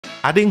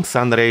Adding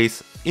sun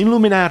rays in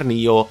Luminar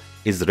NEO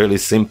is really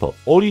simple.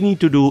 All you need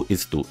to do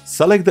is to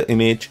select the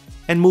image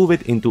and move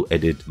it into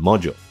Edit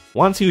module.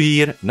 Once you're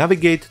here,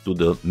 navigate to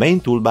the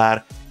main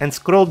toolbar and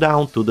scroll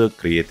down to the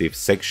Creative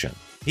section.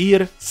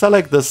 Here,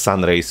 select the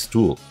Sunrays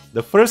tool.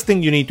 The first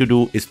thing you need to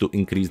do is to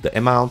increase the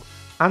amount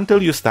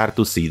until you start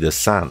to see the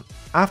sun.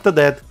 After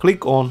that,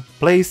 click on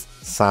Place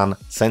Sun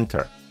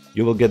Center.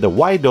 You will get the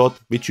white dot,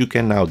 which you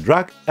can now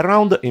drag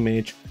around the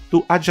image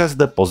to adjust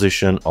the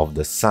position of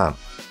the sun.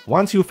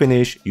 Once you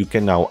finish, you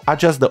can now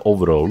adjust the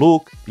overall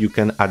look, you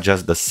can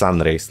adjust the sun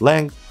rays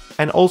length,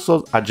 and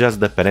also adjust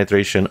the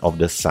penetration of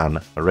the sun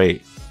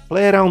ray.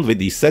 Play around with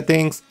these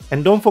settings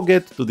and don't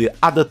forget to the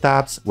other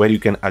tabs where you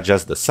can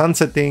adjust the sun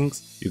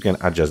settings, you can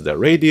adjust the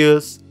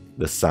radius,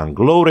 the sun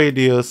glow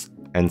radius,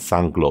 and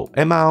sun glow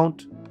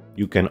amount.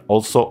 You can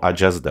also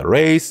adjust the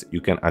rays,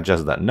 you can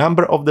adjust the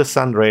number of the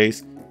sun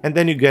rays, and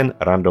then you can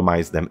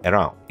randomize them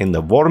around. In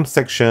the warmth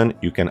section,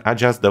 you can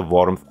adjust the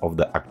warmth of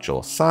the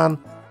actual sun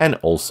and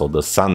also the sun